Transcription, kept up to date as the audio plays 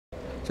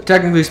So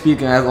technically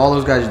speaking, I have all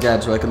those guys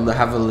dead, so I can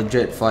have a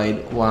legit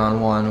fight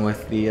one-on-one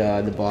with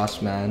the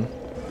boss man,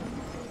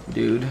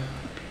 dude.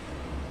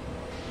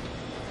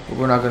 But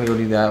we're not gonna go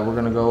do that. We're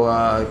gonna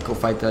go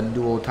fight the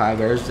duo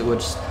tigers,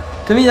 which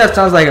to me that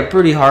sounds like a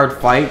pretty hard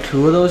fight.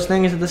 Two of those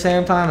things at the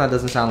same time. That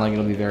doesn't sound like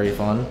it'll be very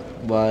fun.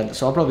 But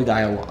so I'll probably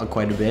die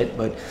quite a bit.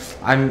 But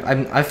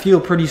I feel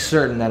pretty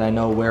certain that I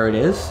know where it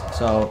is.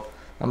 So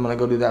I'm gonna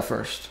go do that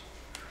first.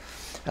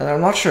 And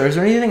I'm not sure. Is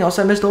there anything else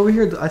I missed over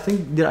here? I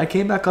think I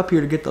came back up here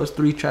to get those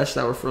 3 chests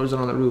that were frozen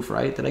on the roof,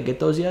 right? Did I get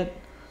those yet?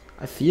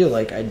 I feel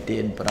like I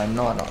did, but I'm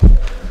not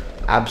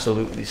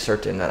absolutely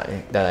certain that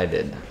I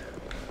did.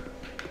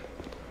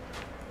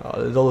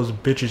 There's all those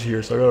bitches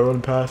here, so I gotta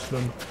run past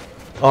them.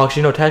 Oh,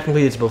 actually, no.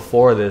 Technically, it's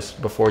before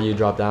you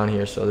drop down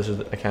here. So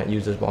I can't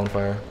use this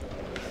bonfire.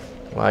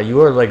 Wow,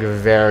 you are like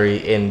very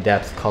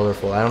in-depth,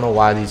 colorful. I don't know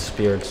why these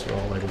spirits are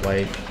all like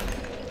white.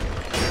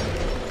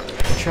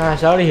 Get your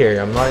ass out of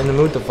here! I'm not in the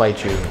mood to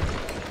fight you.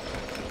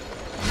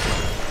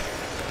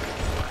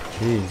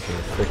 Jeez, you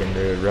freaking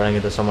dude, running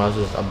into someone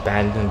else's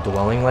abandoned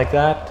dwelling like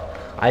that.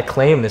 I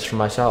claim this for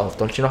myself.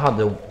 Don't you know how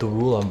the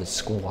rule of the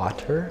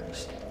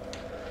squatters?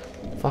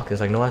 Fuck,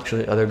 there's like no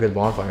actually other good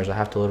bonfires. I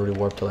have to literally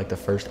warp to like the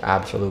first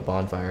absolute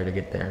bonfire to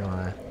get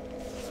there.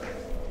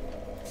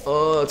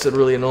 Oh, it's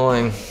really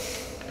annoying.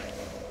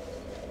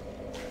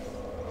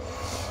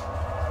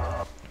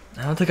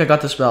 I don't think I got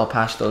the spell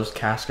past those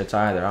caskets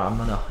either.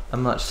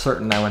 I'm not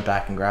certain I went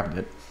back and grabbed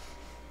it.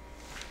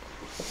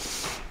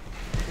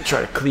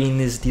 Try to clean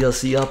this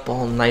DLC up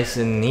all nice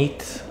and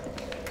neat.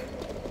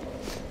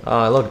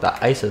 Look,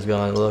 the ice is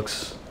gone. It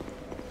looks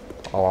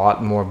a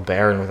lot more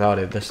barren without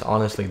it.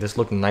 Honestly, this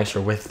looked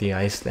nicer with the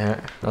ice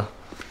there. Huh.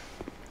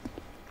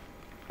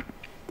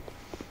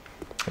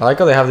 I like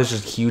how they have this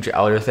just huge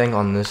outer thing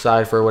on this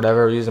side for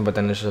whatever reason, but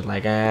then it's just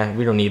like,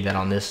 we don't need that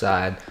on this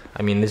side.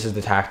 I mean, this is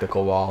the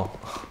tactical wall.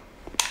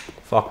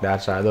 Fuck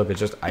that side. Look, it's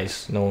just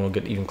ice. No one will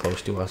get even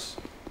close to us.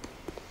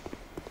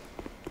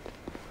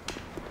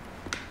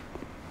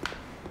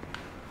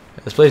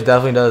 This place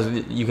definitely does.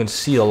 You can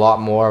see a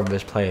lot more of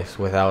this place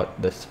without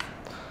this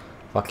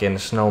fucking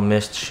snow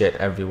mist shit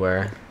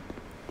everywhere.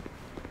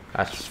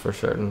 That's for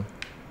certain.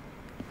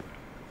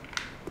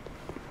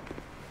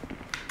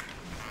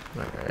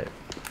 Alright.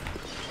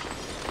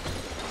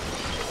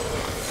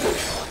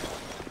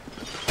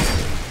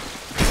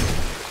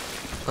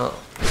 Oh.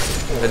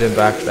 I didn't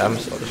back them,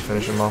 so I'll just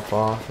finish them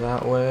off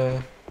that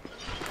way.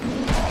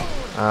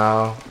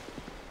 Ow.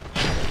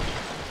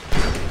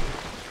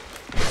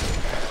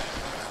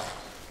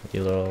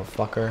 You little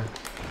fucker.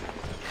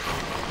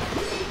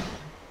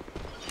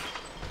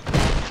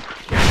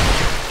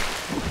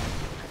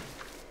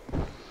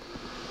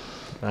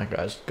 That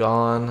guy's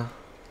gone.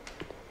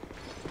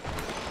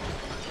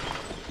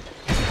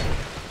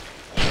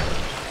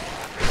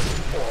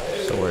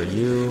 So are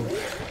you?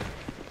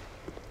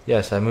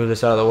 Yes, I moved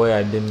this out of the way.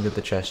 I didn't get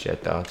the chest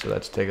yet though, so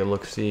let's take a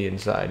look-see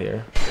inside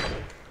here.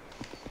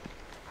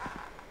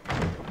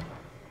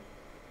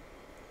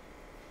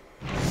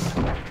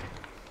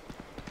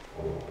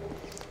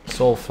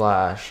 Soul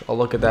Flash. I'll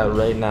look at that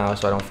right now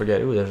so I don't forget.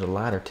 Ooh, there's a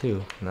ladder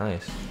too.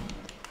 Nice.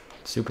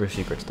 Super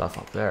secret stuff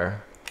up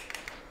there.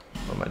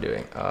 What am I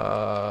doing?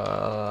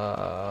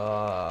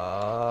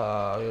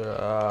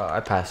 I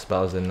passed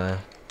spells, didn't I?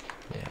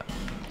 Yeah.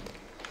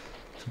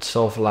 So it's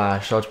Soul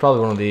Flash. So it's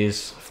probably one of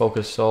these.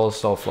 Focus Soul,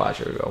 Soul Flash.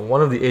 Here we go.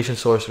 One of the ancient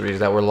sorceries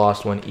that were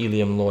lost when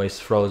Ilium Lois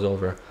froze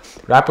over.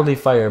 Rapidly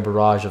fire a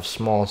barrage of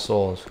small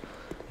souls.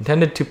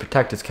 Intended to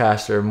protect its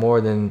caster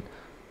more than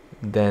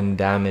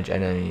damage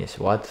enemies.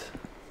 What?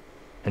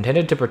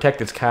 Intended to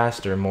protect its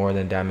caster more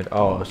than damage.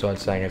 Oh, so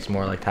it's saying it's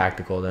more like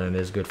tactical than it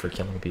is good for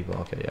killing people.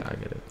 Okay, yeah, I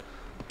get it.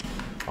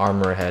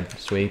 Armor ahead.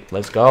 Sweet.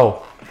 Let's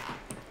go.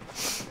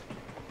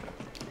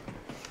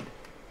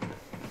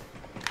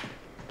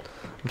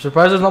 I'm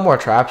surprised there's no more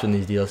traps in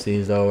these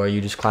DLCs though, where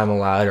you just climb a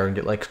ladder and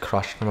get like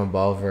crushed from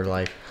above, or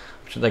like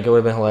it would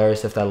have been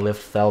hilarious if that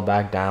lift fell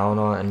back down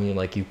on and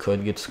you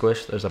could get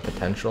squished. There's a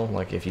potential,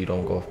 like if you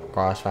don't go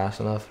across fast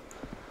enough.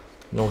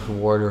 North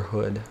Warder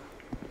Hood.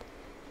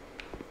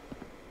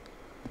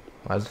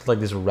 Why is it like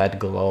this red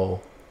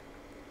glow?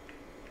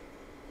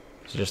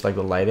 It's just like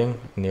the lighting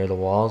near the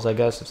walls, I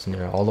guess. It's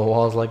near all the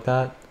walls like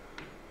that.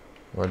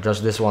 Or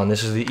just this one.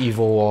 This is the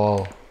evil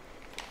wall.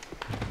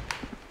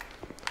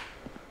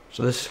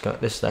 So this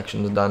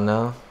section's done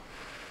now.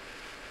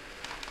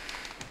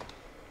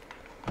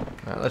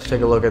 Alright, let's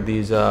take a look at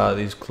these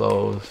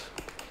clothes.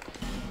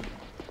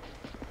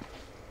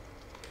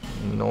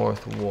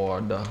 North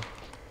Warder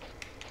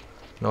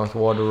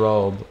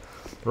robe.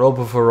 Robe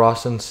of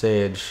Faros and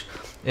Sage.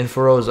 In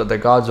Farosa, the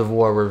gods of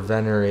war were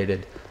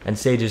venerated, and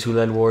sages who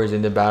led warriors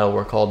into battle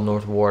were called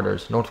North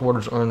Warders. North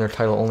Warders earned their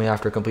title only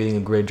after completing a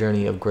great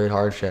journey of great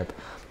hardship,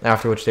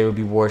 after which they would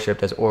be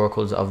worshipped as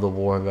oracles of the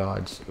war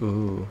gods.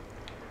 Ooh.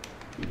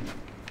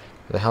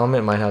 The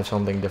helmet might have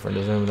something different.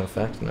 Does it have an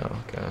effect? No.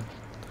 Okay.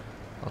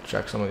 I'll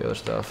check some of the other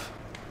stuff.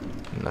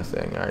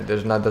 Nothing. Alright,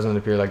 doesn't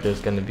appear like there's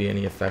going to be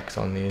any effects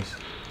on these.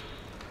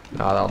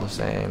 Not all the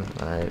same.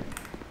 Alright.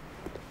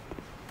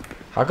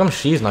 How come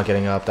she's not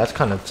getting up? That's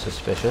kind of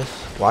suspicious.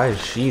 Why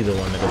is she the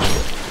one that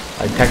doesn't get...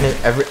 Like,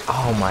 technically,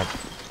 oh my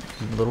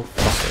little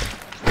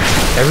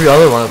fucker. Every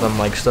other one of them,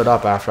 like, stood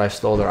up after I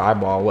stole their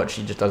eyeball. What,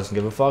 she just doesn't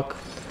give a fuck?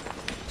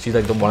 She's,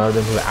 like, the one of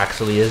them who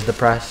actually is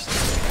depressed.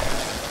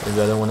 Or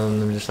the other one of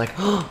them is just like,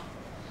 oh,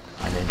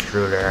 an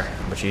intruder.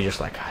 But she's just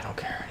like, I don't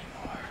care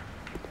anymore.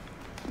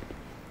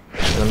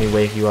 Let me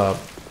wake you up.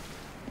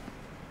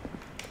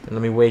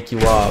 Let me wake you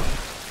up.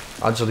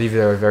 I'll just leave you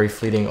there with very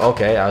fleeting...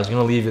 Okay, I was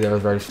gonna leave you there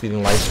with very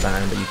fleeting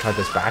lifespan, but you tried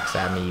to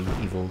backstab me,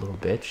 you evil little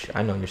bitch.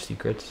 I know your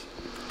secrets.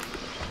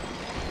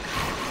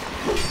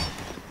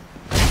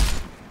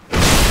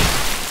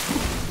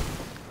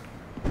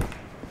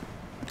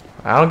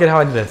 I don't get how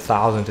I did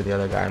 1,000 to the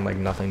other guy and like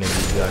nothing to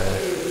these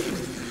guys.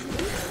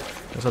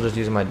 Guess I'll just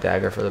use my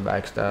dagger for the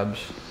backstabs.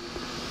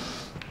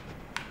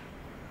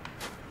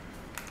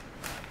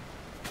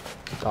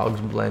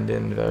 Dogs blend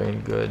in very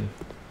good.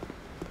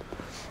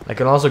 I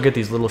can also get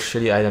these little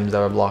shitty items that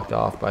are blocked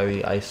off by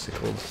the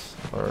icicles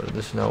or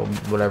the snow,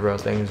 whatever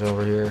things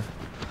over here.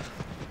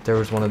 There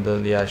was one of the,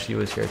 yeah, she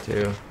was here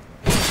too.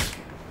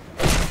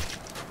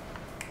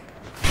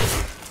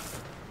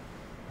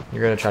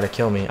 You're gonna try to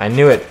kill me. I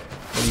knew it,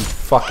 you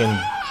fucking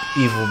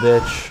evil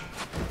bitch.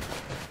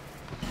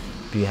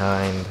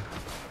 Behind.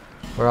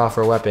 We're off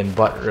her weapon,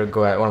 but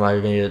go at, what am I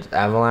gonna get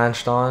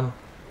avalanched on?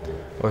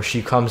 Or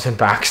she comes and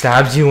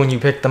backstabs you when you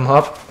pick them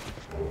up?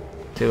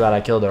 Too bad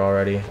I killed her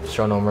already.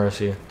 Show no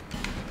mercy.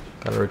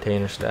 Got a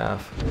retainer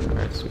staff.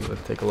 Alright, sweet.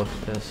 Let's take a look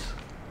at this.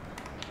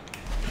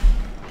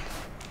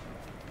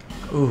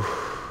 Ooh.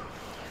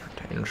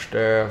 Retainer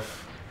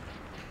staff.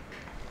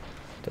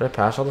 Did I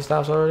pass all the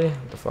staffs already?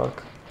 What the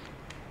fuck?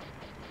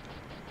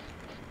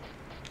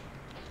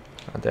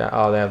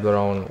 Oh, they have their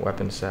own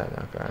weapon set.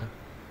 Okay.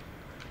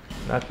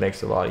 That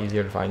makes it a lot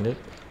easier to find it.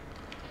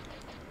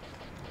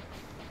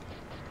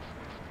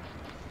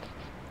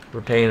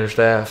 Retainer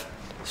staff.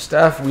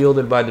 Staff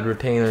wielded by the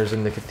retainers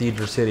in the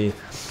cathedral city.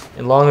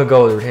 And long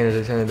ago, the retainers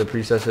attended the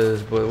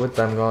priestesses, but with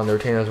them gone, the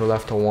retainers were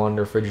left to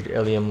wander frigid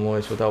Ilium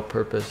Lois without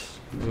purpose.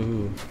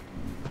 Ooh.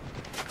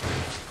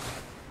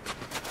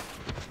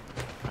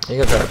 You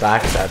gotta try to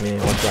backstab me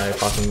once I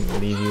fucking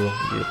leave you,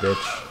 you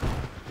bitch.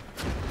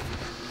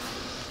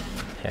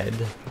 Head.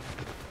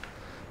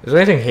 Is there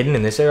anything hidden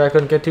in this area I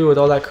couldn't get to with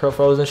all that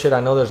frozen shit?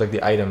 I know there's like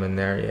the item in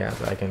there, yeah,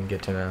 that I can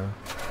get to now.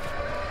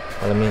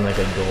 But I mean like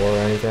a door or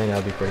anything, that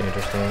would be pretty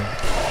interesting.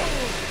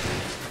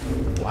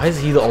 Why is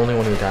he the only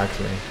one who attacks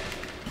me?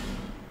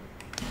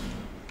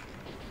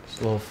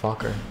 This little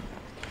fucker.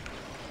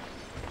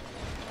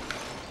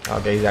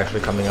 Okay, he's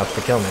actually coming up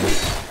to kill me.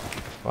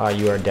 Wow,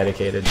 you are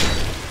dedicated.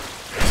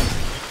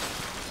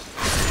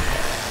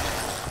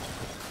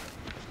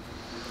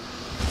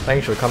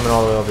 Thanks for coming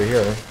all the way over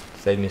here.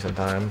 Saved me some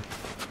time.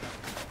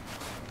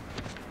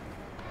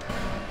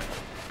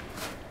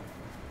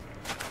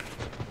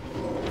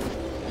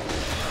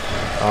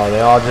 Oh,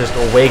 they all just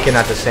awaken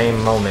at the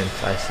same moment.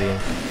 I see.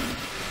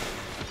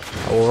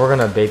 Oh, well, we're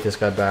gonna bait this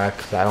guy back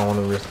because I don't want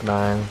to risk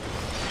dying.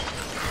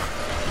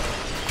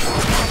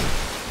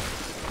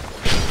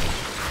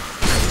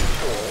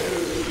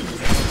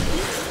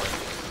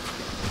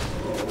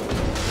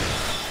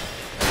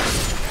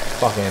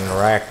 Fucking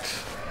wrecked.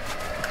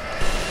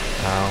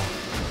 Ow.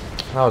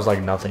 That was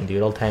like nothing,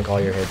 dude. I'll tank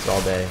all your hits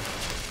all day.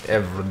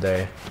 Every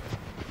day.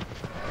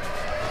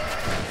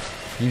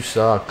 You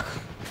suck.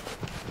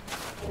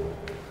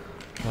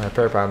 Alright,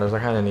 prayer pounders. I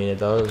kind of needed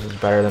those. It's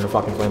better than a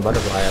fucking flame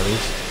butterfly, at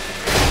least.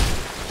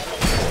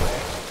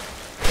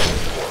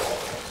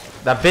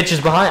 That bitch is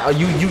behind. Oh,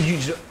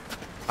 you.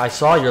 I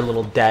saw your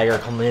little dagger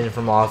coming in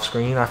from off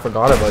screen. I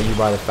forgot about you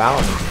by the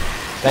fountain.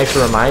 Thanks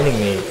for reminding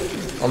me.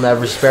 I'll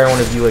never spare one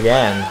of you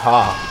again.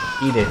 Ha.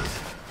 Eat it.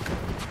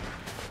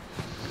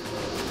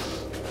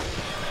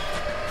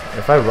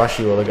 If I rush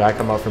you, will the guy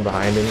come out from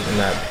behind him in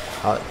that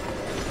hut?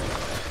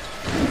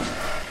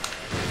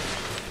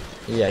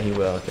 Yeah, he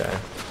will. Okay.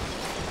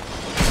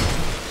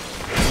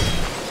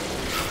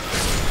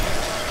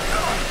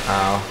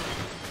 Ow.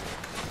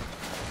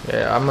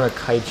 Yeah, I'm gonna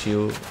kite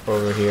you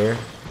over here.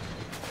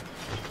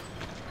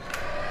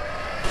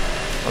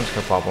 I'm just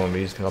gonna pop one of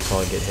these because I'll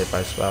probably get hit by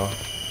a spell.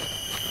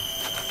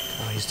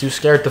 Oh, he's too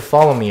scared to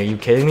follow me. Are you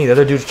kidding me? The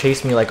other dudes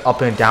chased me like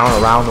up and down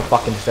around the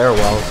fucking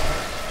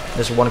stairwells.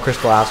 This one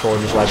crystal asshole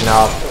is just like,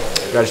 nah,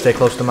 you gotta stay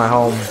close to my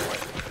home.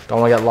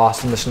 Don't wanna get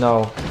lost in the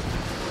snow.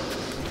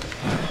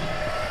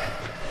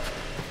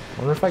 I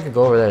wonder if I could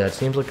go over there. That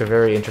seems like a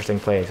very interesting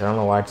place. I don't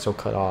know why it's so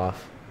cut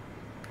off.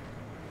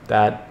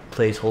 That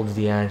place holds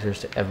the answers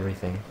to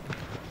everything.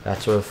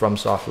 That's where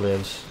FromSoft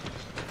lives.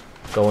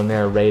 Go in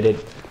there, raid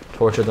it,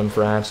 torture them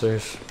for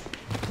answers.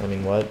 I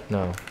mean, what?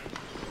 No.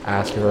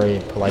 Ask very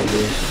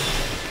politely.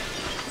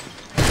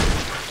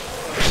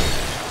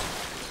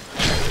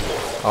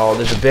 Oh,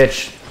 there's a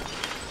bitch.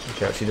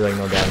 Okay, she's doing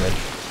no damage.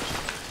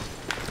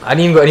 I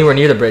didn't even go anywhere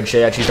near the bridge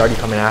yet. She's already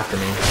coming after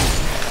me.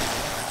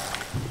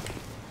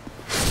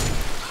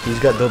 He's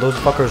got those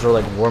fuckers are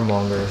like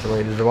warmongers.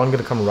 Wait, is there one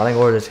gonna come running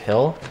over this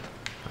hill?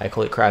 Like,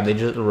 holy crap! They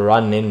just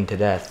run into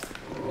death.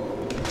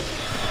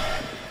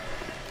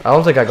 I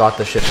don't think I got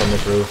the shit from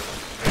this roof.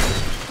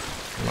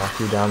 Knock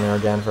you down there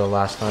again for the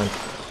last time.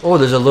 Oh,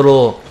 there's a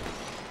little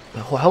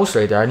whole house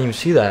right there. I didn't even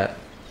see that.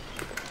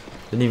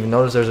 Didn't even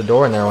notice there's a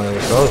door in there when it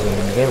was frozen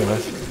in the game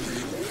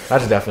with.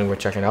 That's definitely worth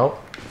checking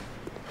out.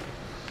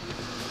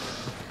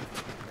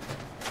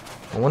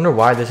 I wonder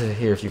why this is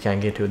here if you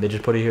can't get to it. They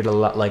just put it here to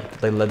like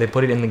they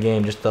put it in the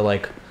game just to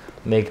like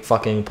make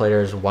fucking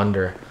players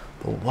wonder.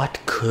 But what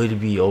could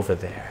be over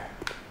there?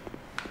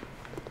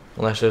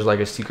 Unless there's like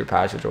a secret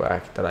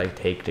passageway that I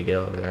take to get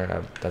over there.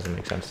 That doesn't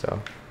make sense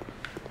though.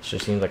 It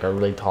just seems like a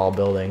really tall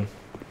building.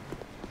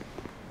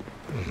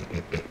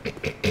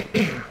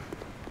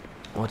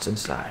 What's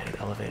inside the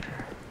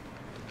elevator?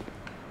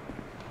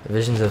 The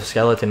visions of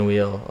skeleton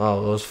wheel.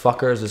 Oh, those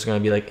fuckers. It's gonna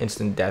be like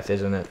instant death,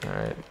 isn't it? All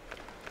right.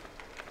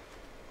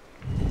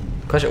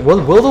 Question: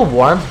 Will the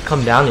warmth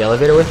come down the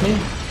elevator with me?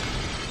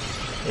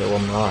 It will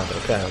not.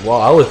 Okay.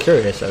 Well, I was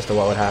curious as to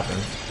what would happen.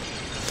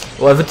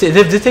 Well, if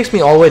it takes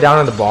me all the way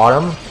down to the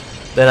bottom,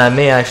 then I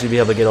may actually be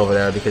able to get over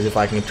there because if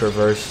I can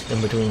traverse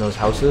in between those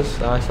houses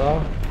that I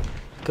saw,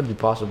 it could be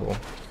possible.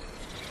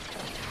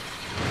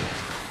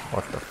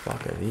 What the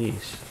fuck are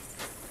these?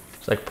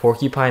 It's like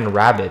porcupine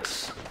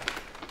rabbits.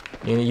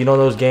 You know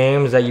those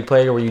games that you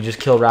play where you just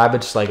kill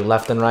rabbits like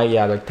left and right?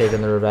 Yeah, they're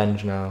taking their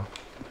revenge now.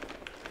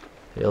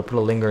 They'll put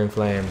a lingering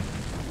flame.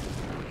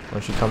 Why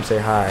don't you come say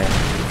hi?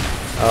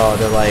 Oh,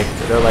 they're like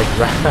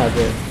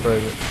rabbit.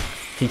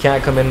 He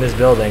can't come in this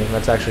building.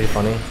 That's actually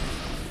funny.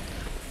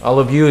 I'll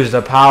abuse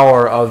the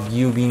power of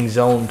you being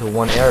zoned to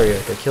one area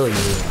to kill you.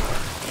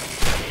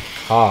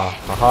 Ha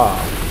ha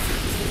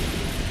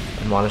ha.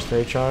 A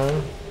monastery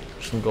charm.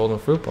 Some golden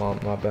fruit bomb.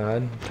 Not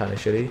bad. Kind of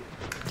shitty.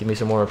 Give me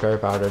some more repair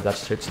powder.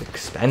 It's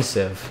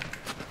expensive.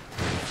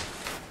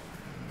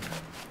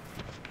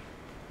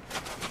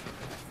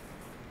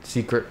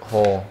 Secret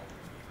hole.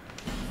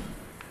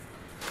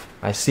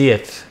 I see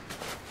it.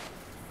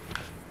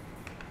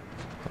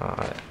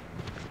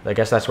 I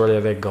guess that's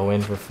where they go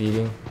in for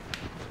feeding.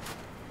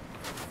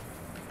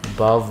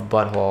 Above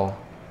butthole.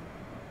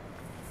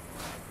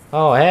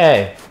 Oh,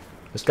 hey.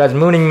 This guy's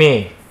mooning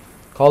me.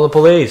 Call the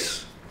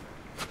police.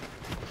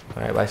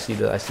 Alright, I see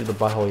the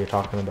butthole you're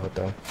talking about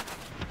though.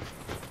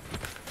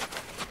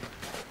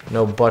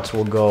 No butts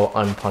will go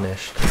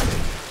unpunished.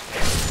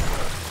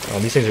 Oh,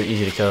 these things are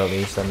easy to kill at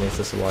least. That makes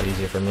this a lot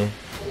easier for me.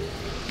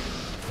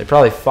 They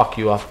probably fuck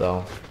you up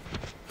though.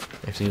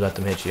 If you let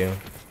them hit you.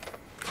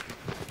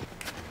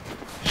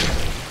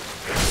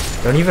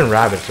 They're not even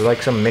rabbits. They're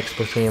like some mix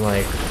between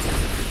like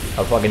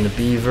a fucking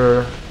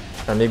beaver,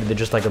 or maybe they're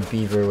just like a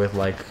beaver with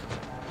like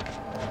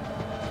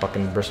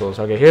fucking bristles.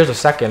 Okay, here's a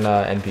second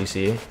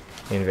NPC,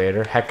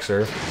 Invader,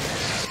 Hexer.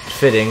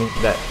 Fitting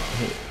that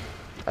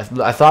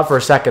I thought for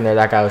a second there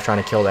that guy was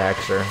trying to kill the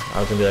Hexer. I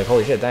was gonna be like,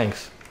 holy shit,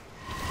 thanks.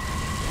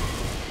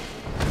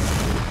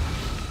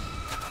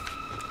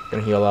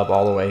 Gonna heal up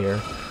all the way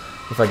here.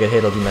 If I get hit,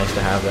 it'll be nice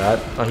to have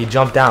that. Oh, he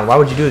jumped down. Why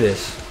would you do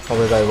this? Oh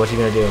my god, what's he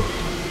gonna do?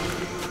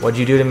 What'd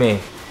you do to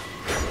me?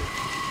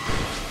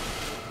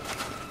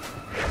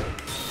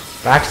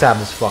 Backstab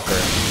this fucker.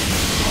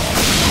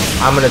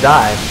 I'm gonna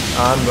die.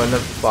 I'm gonna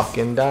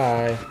fucking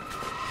die.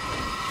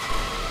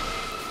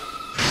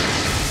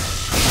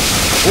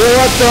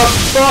 What the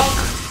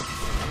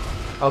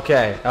fuck?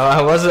 Okay,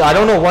 I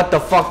don't know what the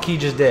fuck he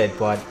just did,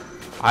 but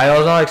I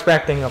was not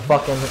expecting a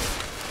fucking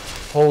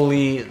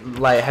holy,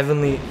 like,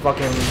 heavenly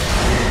fucking.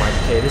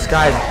 Okay, this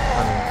guy's.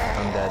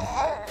 I'm dead.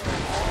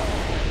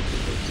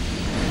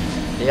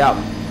 Yep.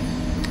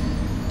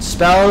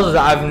 Spells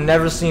I've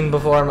never seen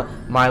before in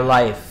my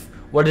life.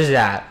 What is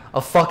that? A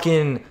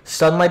fucking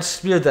sunlight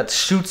spear that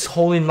shoots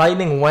holy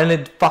lightning when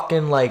it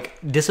fucking like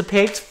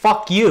dissipates?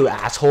 Fuck you,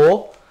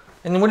 asshole.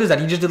 And then what is that?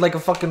 He just did like a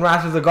fucking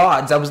Wrath of the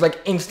Gods. That was like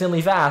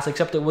instantly fast,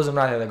 except it wasn't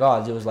Wrath of the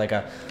Gods. It was like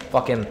a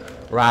fucking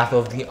Wrath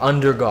of the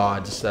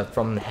Undergods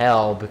from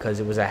hell because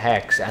it was a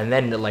hex. And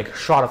then it like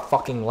shot a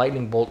fucking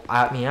lightning bolt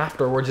at me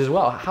afterwards as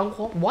well. How?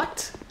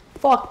 What?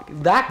 Fuck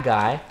that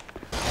guy.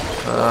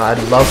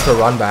 I'd love to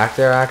run back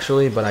there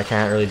actually, but I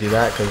can't really do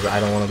that because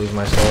I don't want to lose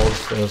my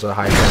souls. There's a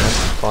high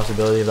chance,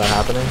 possibility of that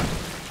happening.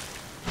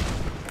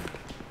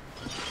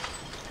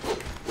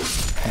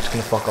 I'm just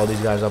gonna fuck all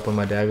these guys up with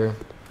my dagger.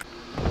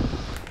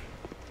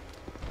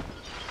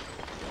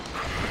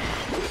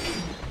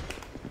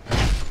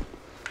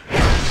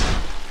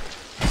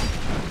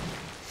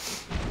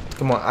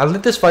 Come on, I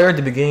lit this fire at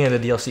the beginning of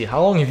the DLC.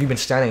 How long have you been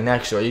standing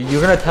next to it?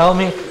 You're gonna tell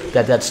me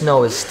that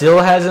snow still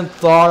hasn't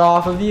thawed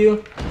off of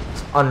you?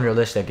 It's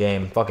unrealistic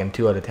game. Fucking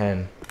 2 out of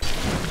 10.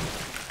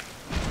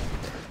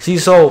 See,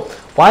 so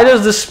why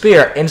does the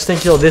spear instant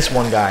kill this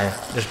one guy?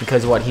 Just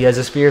because what? He has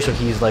a spear, so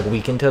he's like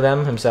weakened to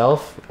them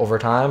himself over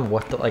time.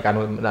 What? Like I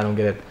don't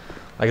get it.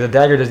 Like the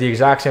dagger does the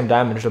exact same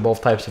damage to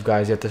both types of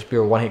guys. Yet the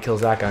spear one hit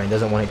kills that guy and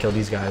doesn't one hit kill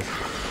these guys.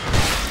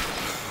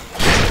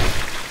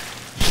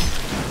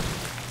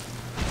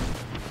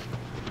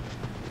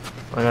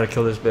 I gotta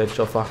kill this bitch.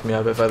 She'll fuck me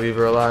up if I leave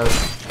her alive.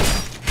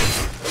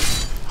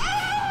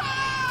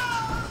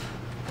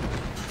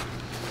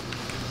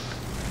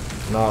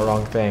 No,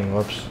 wrong thing.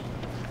 Whoops.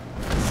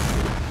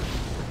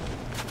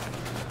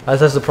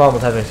 That's the problem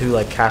with having 2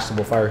 like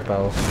castable fire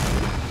spells.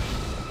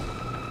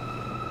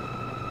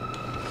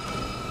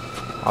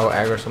 I'll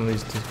aggro some of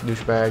these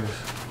douchebags.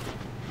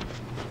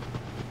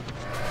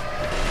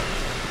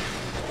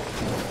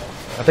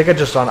 I think I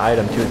just saw an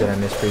item too that I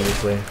missed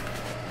previously.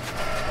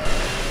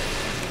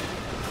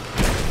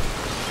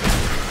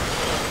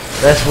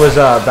 This was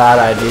a bad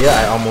idea.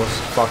 I almost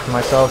fucked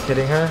myself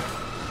hitting her.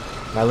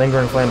 My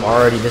lingering flame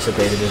already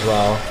dissipated as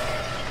well,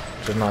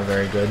 which is not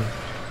very good.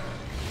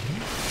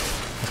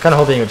 I was kind of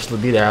hoping it would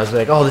just be there. I was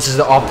like, oh, this is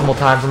the optimal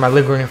time for my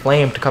lingering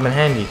flame to come in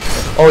handy.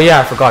 Oh yeah,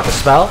 I forgot the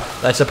spell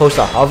that's supposed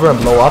to hover and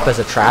blow up as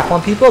a trap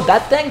on people.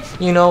 That thing,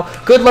 you know,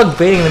 good luck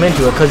baiting them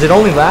into it, because it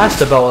only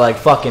lasts about like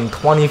fucking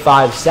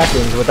 25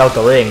 seconds without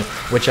the ring,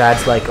 which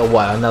adds like a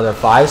what, another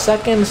 5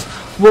 seconds?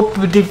 What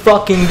would it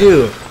fucking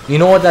do? You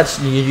know what that's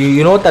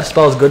you know what that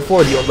spell is good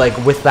for? Like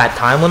with that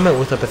time limit,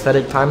 with a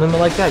pathetic time limit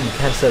like that, you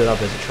can't set it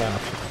up as a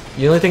trap.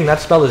 The only thing that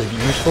spell is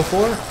useful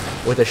for,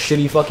 with a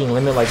shitty fucking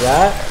limit like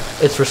that,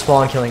 it's for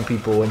spawn killing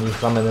people when you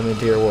summon them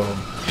into your world.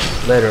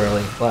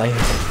 Literally, like.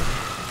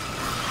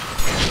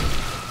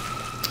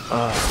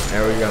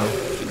 There we go.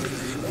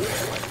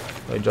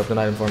 Oh, he dropped an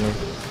item for me.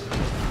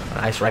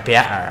 Nice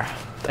rapier.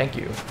 Thank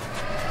you.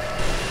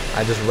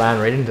 I just ran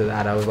right into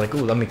that. I was like,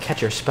 ooh, let me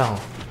catch your spell.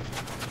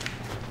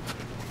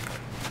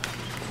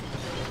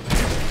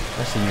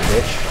 I see you,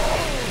 bitch.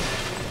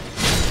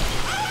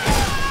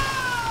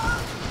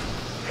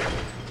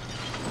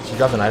 She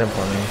dropped an item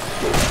for me.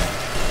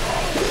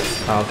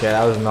 Okay,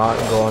 that was not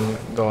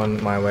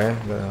going my way.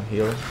 The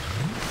healer.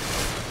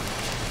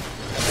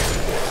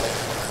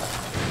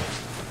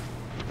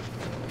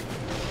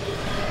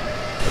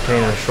 Okay,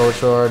 and a short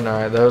sword.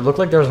 Alright, there looked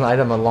like there was an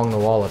item along the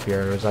wall up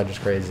here. Or was that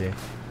just crazy? I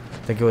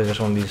think it was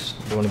just one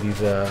of these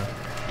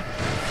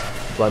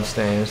blood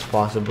stains,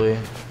 possibly.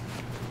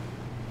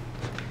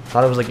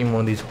 Thought it was like in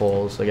one of these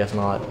holes. I guess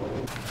not.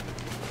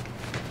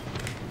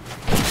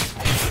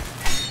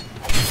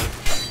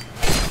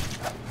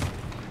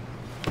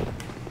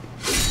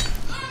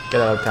 Get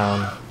out of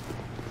town.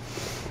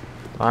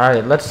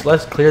 Alright,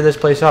 let's clear this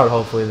place out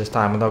hopefully this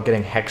time without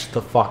getting hexed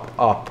the fuck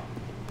up.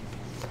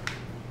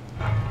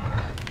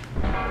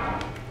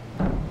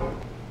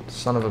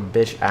 Son of a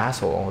bitch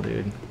asshole,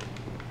 dude.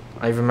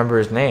 I don't even remember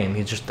his name.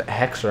 He's just a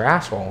hexer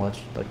asshole. That's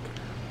like,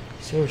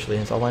 seriously,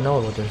 that's all I know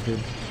about this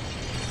dude.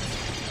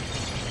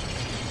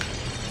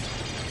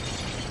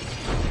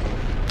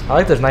 I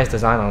like this nice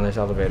design on this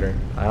elevator.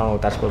 I don't know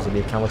what that's supposed to be.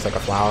 It kind of looks like a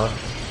flower.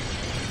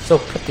 So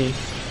pretty.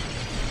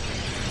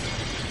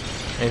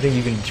 Anything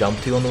you can jump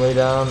to on the way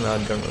down? I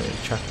didn't really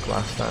check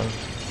last time.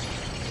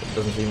 It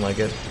doesn't seem like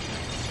it.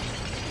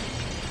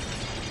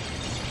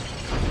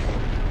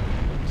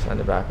 Send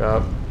it back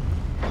up.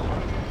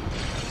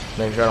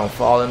 Make sure I don't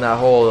fall in that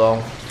hole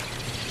though.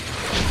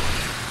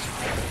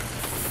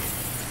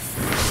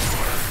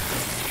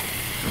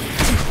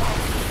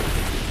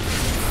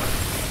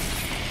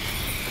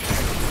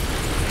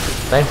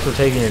 Thanks for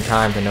taking your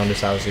time to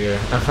notice I was here.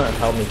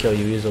 Helped me kill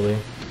you easily.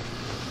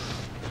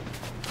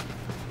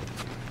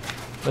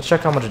 Let's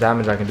check how much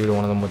damage I can do to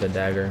one of them with a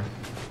dagger.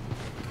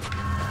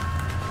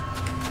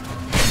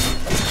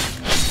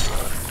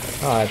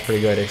 Oh, that's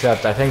pretty good,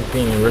 except I think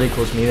being really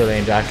close melee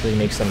range actually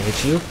makes them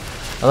hit you.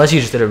 Unless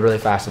you just did a really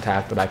fast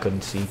attack that I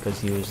couldn't see because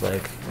he was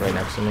like right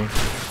next to me.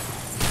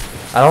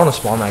 I don't want to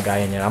spawn that guy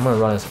in yet. I'm going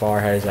to run as far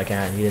ahead as I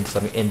can. He didn't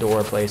some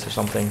indoor place or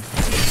something.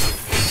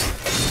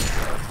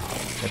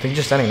 I think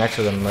just standing next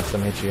to them lets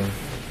them hit you.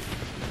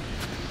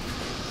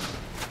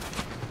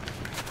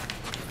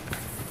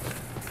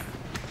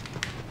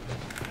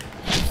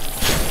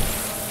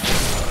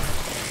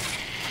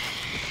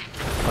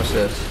 What's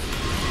this?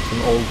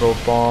 Some old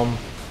growth bomb.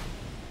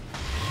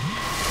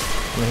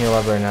 I'm gonna heal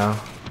up right now.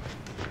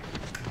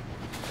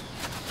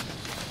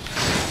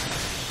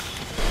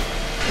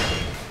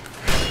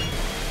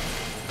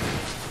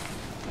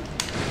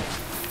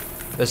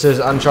 This is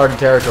uncharted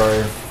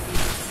territory.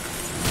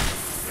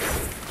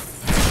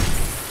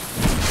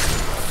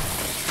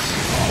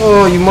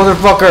 Oh, you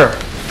motherfucker!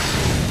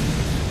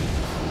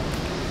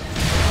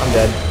 I'm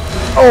dead.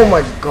 Oh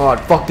my god,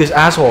 fuck this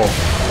asshole.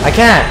 I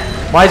can't.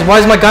 Why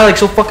is my guy like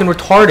so fucking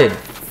retarded?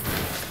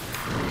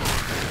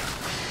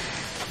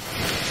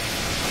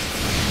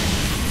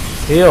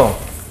 Heal.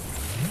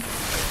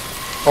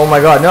 Oh my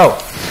god, no.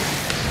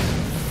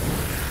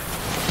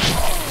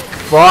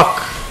 Fuck.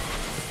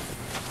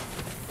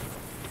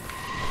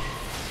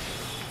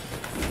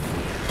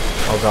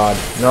 Oh god,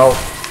 no.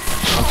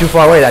 I'm too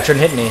far away, that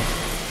shouldn't hit me.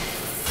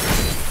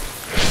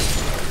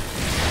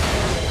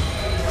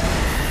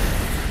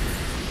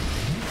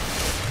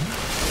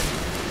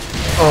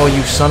 Oh,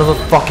 you son of a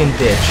fucking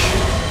bitch.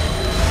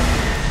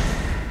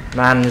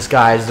 Man, this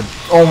guy is the...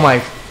 Oh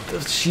my...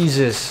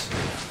 Jesus.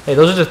 Hey,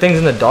 those are the things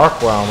in the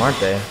dark realm, aren't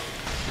they?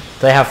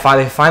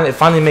 It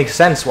finally makes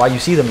sense why you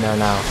see them there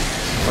now.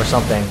 Or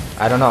something.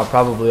 I don't know,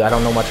 probably. I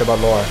don't know much about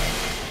lore.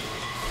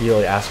 You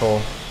really asshole.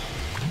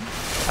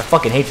 I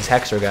fucking hate this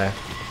Hexer guy.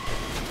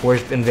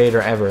 Worst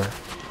invader ever.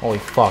 Holy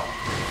fuck.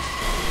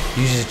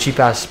 He uses cheap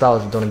ass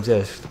spells that don't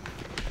exist.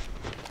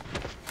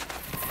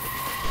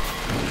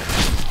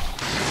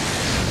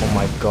 Oh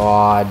my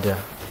god.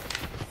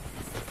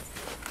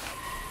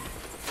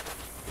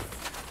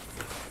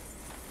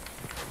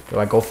 Do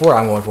I go for it?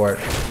 I'm going for it.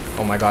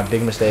 Oh my god,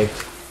 big mistake.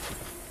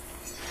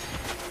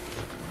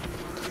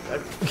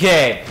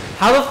 Okay,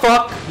 how the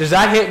fuck does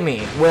that hit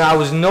me when I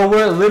was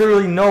nowhere,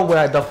 literally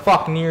nowhere the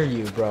fuck near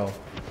you, bro?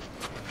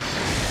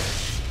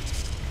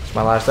 It's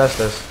my last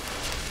Estus.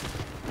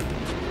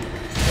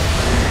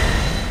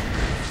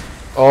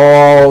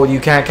 Oh, you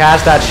can't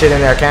cast that shit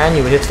in there, can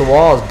you? It hits the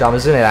walls. Dumb,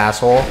 isn't it,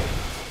 asshole?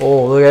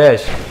 Oh, look at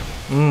this.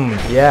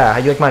 Yeah. How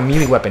you like my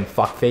melee weapon,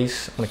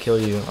 fuckface? I'm gonna kill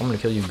you. I'm gonna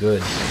kill you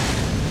good.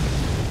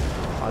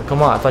 Oh,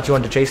 come on, I thought you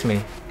wanted to chase me.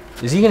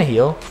 Is he gonna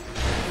heal?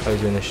 Oh, he's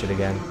doing this shit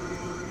again.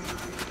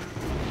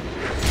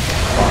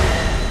 Fuck.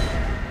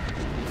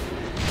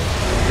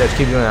 Just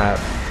keep doing that.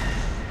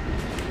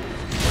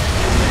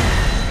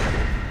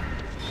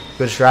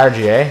 Good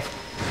strategy, eh?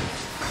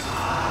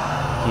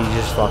 He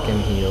just fucking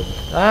healed.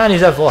 And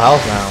he's at full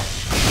health now.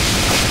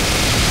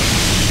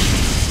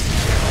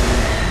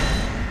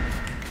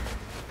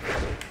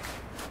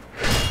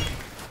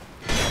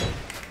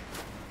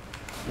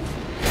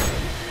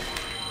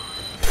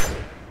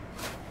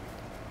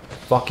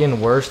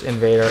 Fucking worst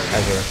invader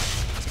ever.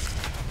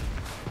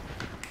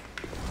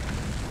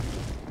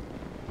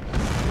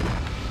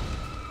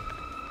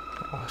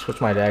 Oh,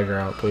 switch my dagger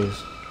out, please.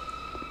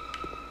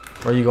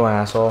 Where are you going,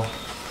 asshole?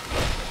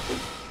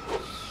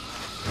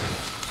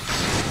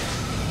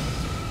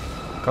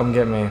 Come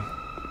get me. I'm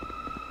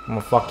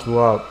gonna fuck you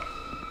up.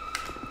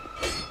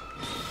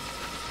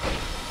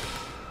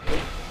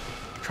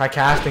 Try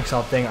casting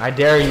something. I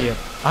dare you.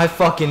 I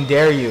fucking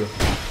dare you.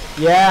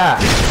 Yeah.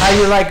 How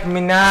you like me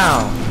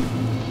now?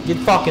 Get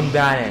fucking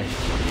banished.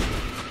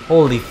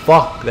 Holy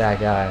fuck, that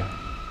guy.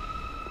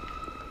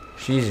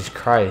 Jesus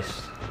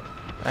Christ.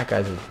 That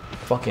guy's a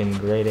fucking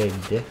grade A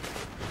dick.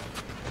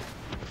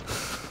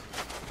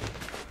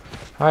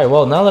 Alright,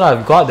 well, now that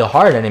I've got the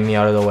hard enemy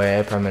out of the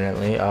way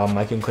permanently,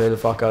 I can clear the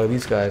fuck out of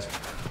these guys.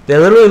 They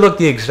literally look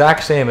the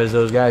exact same as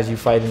those guys you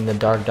fight in the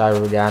Dark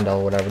Diruganda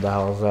or whatever the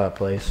hell is that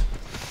place.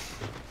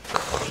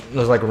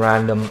 Those like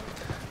random,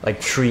 like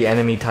tree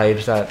enemy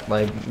types that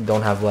like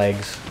don't have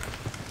legs.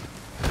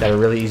 That are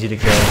really easy to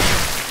kill.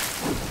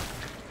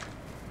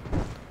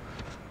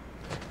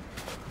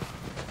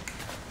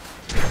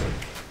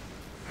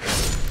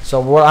 So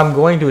what I'm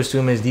going to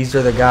assume is these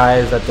are the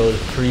guys that those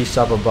priests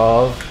up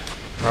above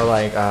are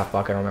like,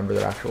 fuck, I don't remember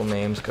their actual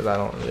names because I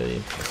don't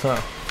really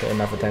pay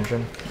enough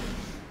attention.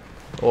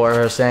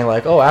 Or saying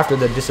like, oh, after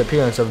the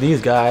disappearance of these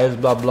guys,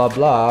 blah, blah,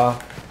 blah.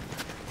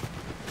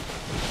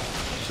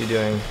 What's he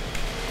doing?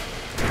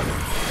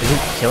 Is he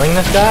killing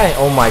this guy?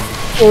 Oh my,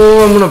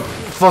 oh, I'm gonna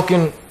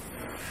fucking...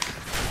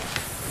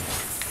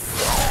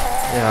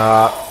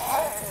 Yeah.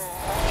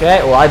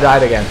 Okay, well, I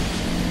died again.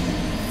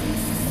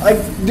 I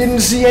didn't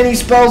see any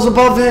spells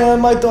above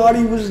him. I thought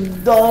he was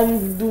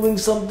done doing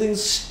something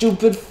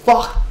stupid.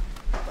 Fuck.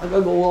 I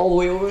gotta go all the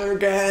way over there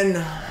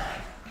again.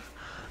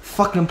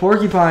 Fucking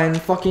porcupine.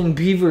 Fucking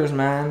beavers,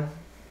 man.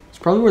 It's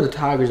probably where the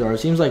tigers are. It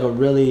seems like a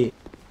really,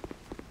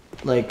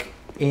 like,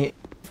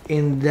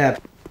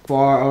 in-depth,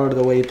 far out of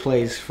the way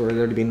place for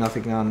there to be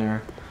nothing down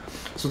there.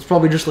 So it's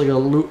probably just like a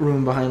loot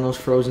room behind those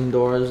frozen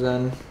doors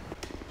then.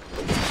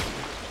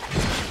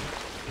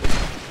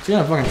 It's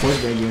gonna fucking force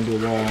drag you into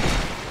a wall.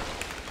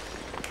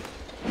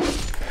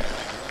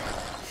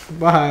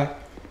 Bye.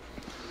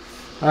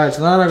 Alright,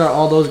 so now that I got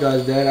all those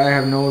guys dead, I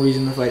have no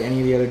reason to fight any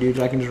of the other dudes.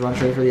 I can just run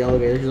straight for the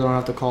elevator because I don't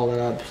have to call it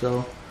up,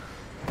 so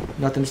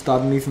nothing's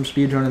stopping me from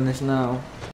speedrunning this now.